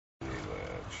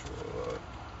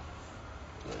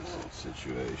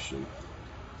situation.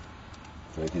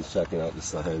 I think he's checking out the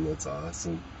sign. That's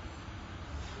awesome.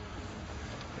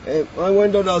 Hey, my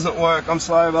window doesn't work. I'm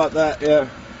sorry about that. Yeah.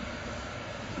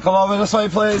 Come over this way,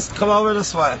 please. Come over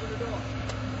this way.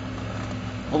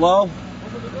 Hello?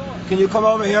 Can you come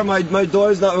over here? My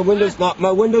door's not.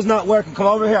 My window's not working. Come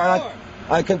over here.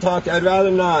 I can talk to you. I'd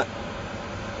rather not.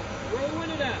 Where the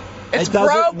window down? It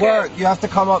doesn't work. You have to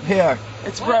come up here.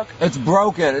 It's broken. It's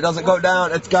broken. It doesn't go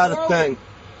down. It's got a thing.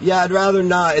 Yeah, I'd rather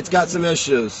not. It's got some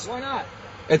issues. Why not?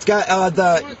 It's got I want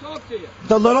to talk to you.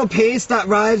 the little piece that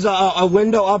rides a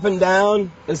window up and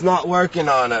down is not working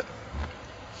on it.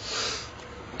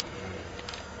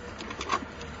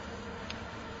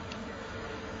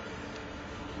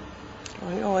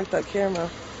 Oh, you don't like that camera.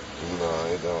 No,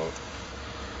 I don't.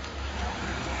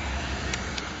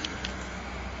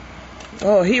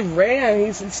 Oh, he ran.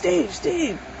 He said, Steve.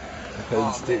 Steve.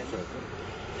 About a minute.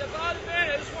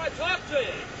 I just want to talk to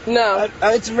you. No.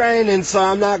 It's raining, so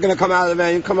I'm not going to come out of the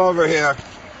van. You come over here.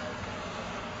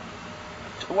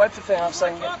 Wipe the thing off so I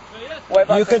can get... Wipe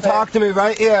off You can talk to me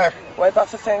right here. Wipe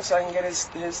off the thing so I can get his...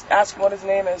 Ask him what his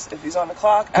name is, if he's on the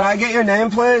clock. Can I get your name,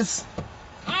 please?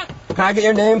 Huh? Can I get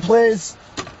your name, please?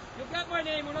 You'll get my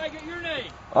name when I get your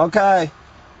name. Okay.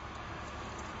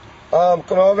 Come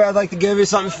over. I'd like to give you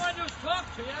something. All I want to do is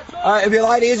talk to you. That's all. All right, it'd be a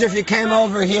lot easier if you came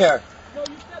over here. No, you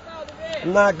step out of the van.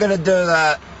 I'm not going to do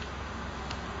that.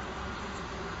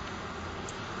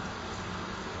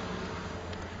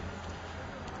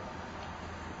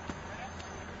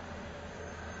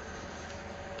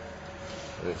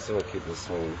 So I'll keep this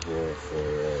one here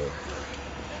for...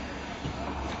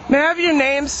 May I have your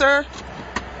name, sir?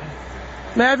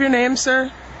 May I have your name,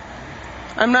 sir?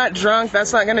 I'm not drunk.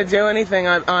 That's not going to do anything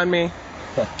on me.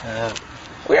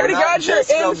 We already got your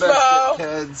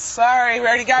info. Sorry, we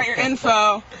already got your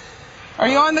info. Are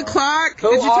you on the clock?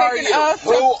 Did you take an oath?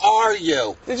 Who are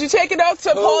you? Did you take an oath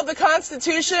to uphold the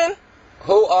Constitution?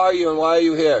 Who are you and why are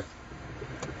you here?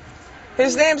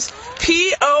 His name's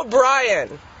P.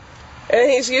 O'Brien. And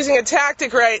he's using a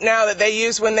tactic right now that they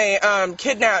use when they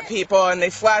kidnap people and they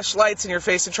flash lights in your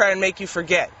face to try and make you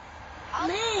forget.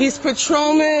 He's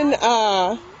patrolman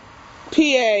PA.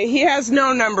 He has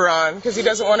no number on because he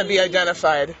doesn't want to be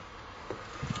identified.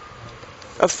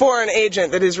 A foreign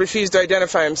agent that has refused to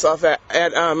identify himself at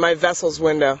my vessel's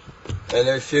window. And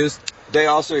they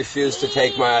also refused to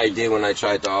take my ID when I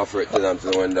tried to offer it to them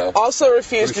to the window. Also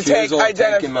refused to take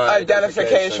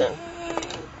identification.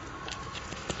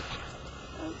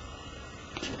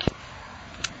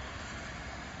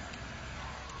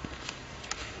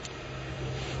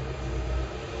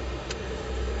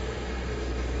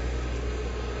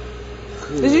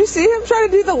 Did you see him trying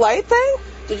to do the light thing?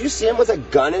 Did you see him with a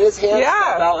gun in his hand?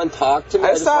 Yeah. Step out and talk to me?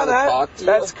 I saw that. Talk to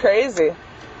That's you? crazy.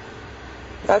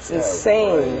 That's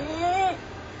insane.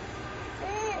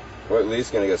 We're at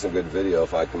least going to get some good video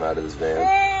if I come out of this van.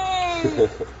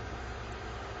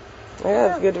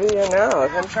 Yeah, it's good video now.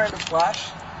 If I'm trying to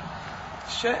flash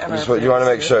shit. You want to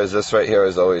make sure is this right here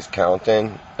is always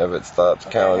counting? If it stops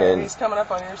counting. He's coming up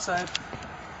on your side.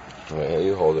 Right here,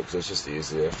 you hold it because it's just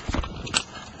easier.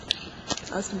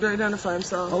 Ask him to identify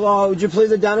himself. Hello, would you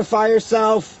please identify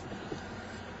yourself?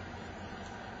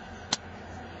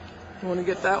 You want to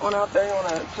get that one out there? You want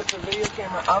to put the video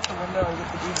camera out the window and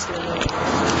get the dude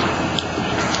standing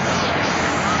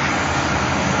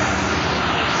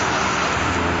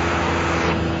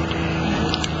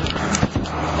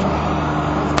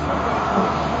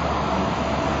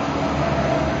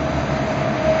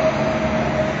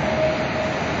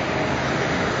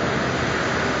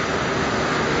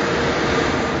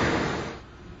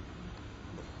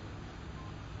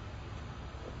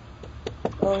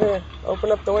Oh, here.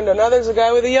 Open up the window. Now there's a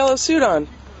guy with a yellow suit on.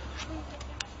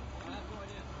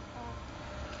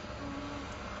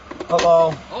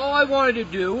 Hello. All I wanted to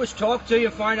do was talk to you,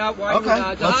 find out why you're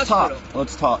not at the hospital.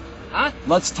 Let's talk. Huh?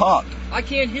 Let's talk. I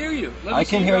can't hear you. I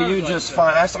can hear you just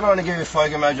fine. I still want to give you before I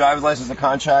get my driver's license a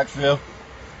contract for you.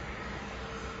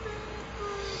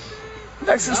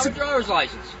 That's a driver's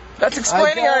license. That's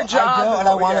explaining our job. I do, and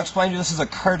I want to explain to you this is a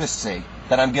courtesy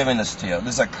that I'm giving this to you.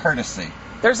 This is a courtesy.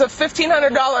 There's a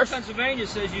 $1,500. Pennsylvania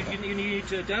says you need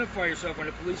to identify yourself when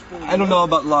the police pull you. I don't know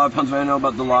about the law of Pennsylvania. I know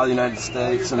about the law of the United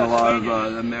States and the law of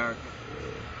America.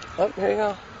 Oh, here you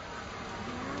go.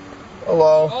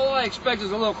 Hello. All I expect is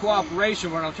a little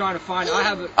cooperation when I'm trying to find.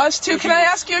 Us too. Can I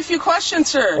ask you a few questions,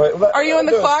 sir? Wait, Are you on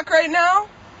the clock right now?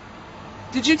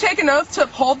 Did you take an oath to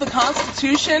uphold the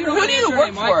Constitution? Who do you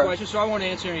work my for? questions, so I won't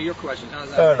answer any of your questions. How's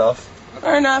that? Fair enough.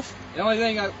 Fair enough. The only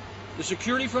thing, the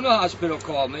security from the hospital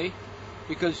called me.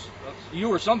 because you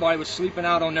or somebody was sleeping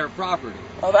out on their property.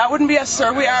 Oh, that wouldn't be us,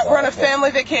 sir. We're on a family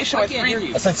vacation with Can't hear three.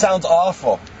 you. I said, sounds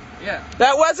awful. Yeah.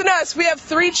 That wasn't us. We have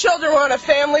 3 children. We're on a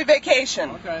family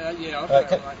vacation. Okay. Yeah. Okay.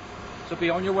 Okay. So be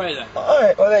on your way then. All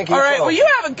right. Well, thank you. All right. Well, you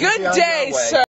have a Be on good your day, way. sir.